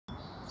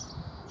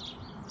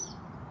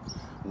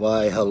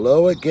Why,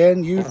 hello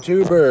again,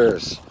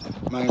 YouTubers.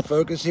 Am I in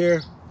focus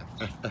here?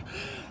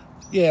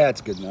 Yeah,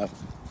 it's good enough.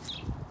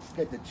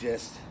 Get the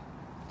gist.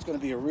 It's going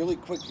to be a really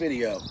quick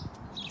video.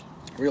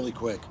 Really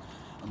quick.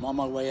 I'm on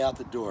my way out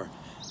the door.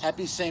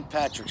 Happy St.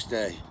 Patrick's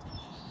Day.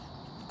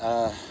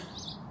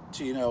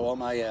 To, all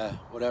my,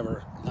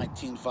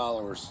 19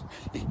 followers.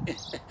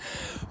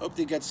 Hope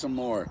to get some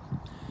more.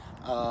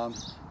 I'm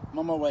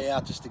on my way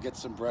out just to get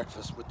some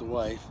breakfast with the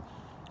wife.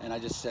 And I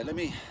just said,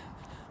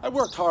 I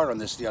worked hard on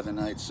this the other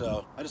night,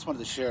 so I just wanted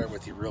to share it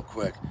with you real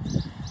quick.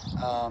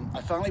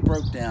 I finally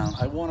broke down.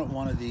 I wanted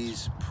one of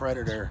these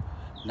Predator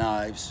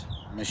knives,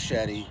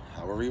 machete,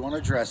 however you want to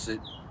address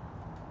it.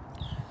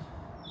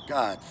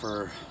 God,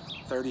 for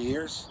 30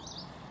 years.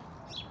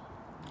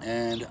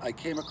 And I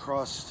came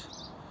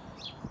across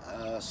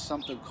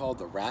something called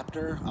the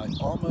Raptor. I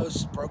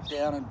almost broke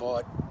down and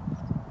bought,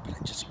 but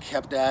I just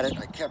kept at it.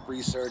 I kept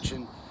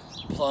researching,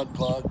 plug,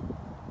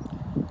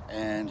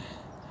 and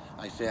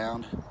I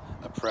found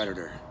a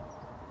Predator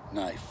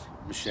knife,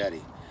 machete.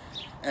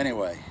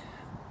 Anyway,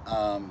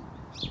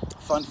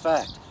 fun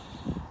fact,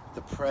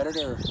 the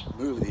Predator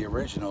movie, the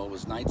original,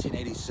 was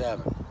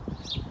 1987.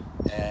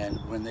 And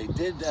when they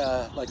did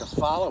like a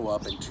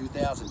follow-up in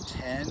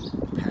 2010,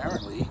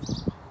 apparently,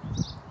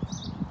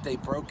 they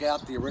broke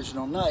out the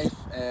original knife,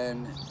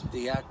 and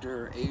the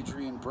actor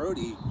Adrian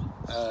Brody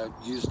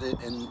used it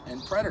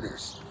in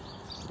Predators.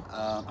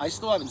 I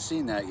still haven't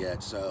seen that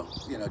yet, so,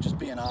 just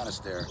being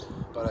honest there.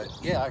 But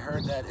yeah, I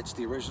heard that it's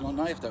the original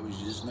knife that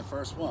was used in the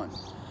first one.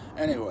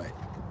 Anyway,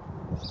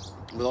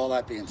 with all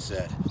that being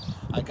said,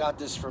 I got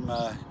this from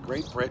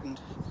Great Britain,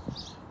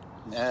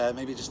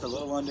 maybe just a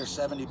little under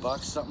 70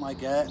 bucks, something like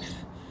that.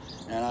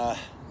 And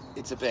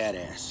it's a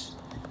badass,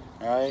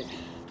 all right?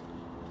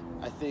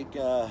 I think,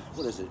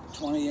 what is it,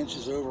 20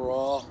 inches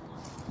overall,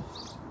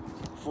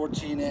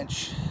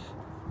 14-inch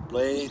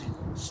blade,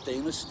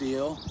 stainless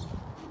steel.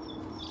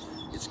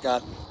 It's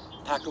got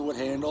packerwood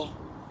handle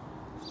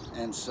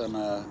and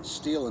some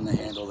steel in the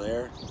handle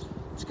there.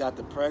 It's got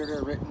the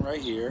Predator written right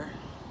here.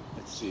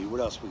 Let's see,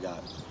 what else we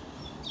got?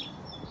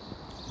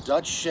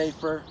 Dutch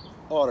Schaefer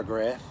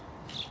autograph.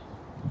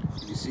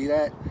 Can you see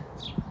that?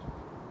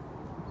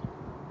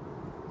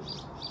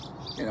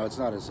 It's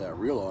not his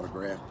real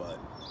autograph, but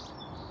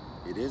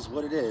it is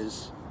what it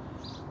is.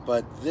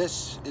 But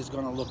this is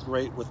going to look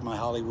great with my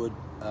Hollywood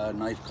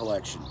knife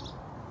collection.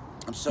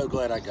 I'm so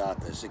glad I got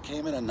this. It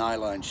came in a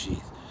nylon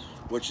sheath,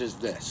 which is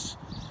this.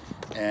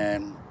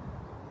 And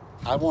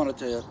I wanted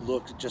to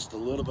look just a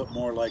little bit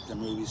more like the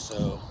movie,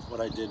 so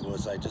what I did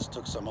was I just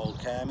took some old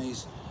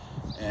camis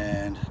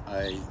and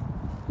I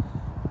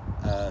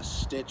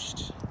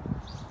stitched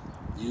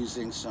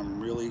using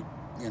some really,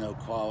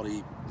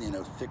 quality,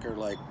 thicker,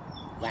 like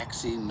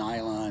waxy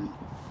nylon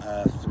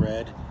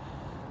thread.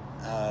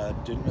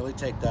 Didn't really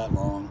take that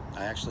long.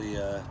 I actually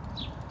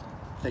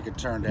think it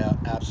turned out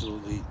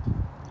absolutely,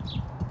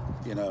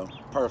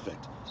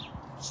 perfect.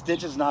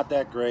 Stitch is not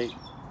that great,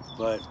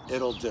 but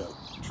it'll do.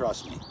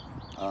 Trust me.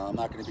 I'm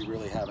not going to be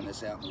really having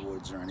this out in the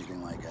woods or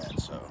anything like that.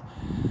 So,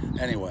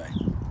 anyway,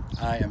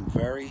 I am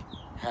very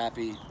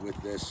happy with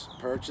this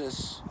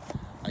purchase.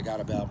 I got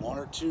about 1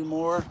 or 2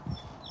 more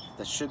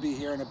that should be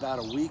here in about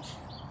a week,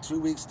 2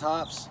 weeks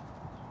tops,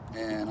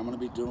 and I'm going to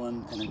be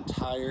doing an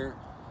entire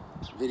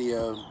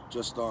video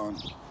just on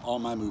all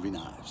my movie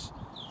knives.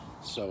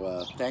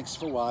 So thanks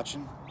for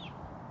watching,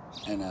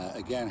 and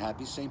again,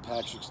 happy St.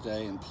 Patrick's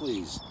Day, and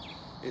please,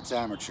 it's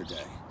amateur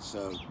day,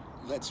 so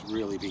let's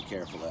really be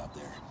careful out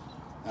there.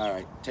 All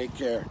right, take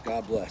care.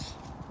 God bless.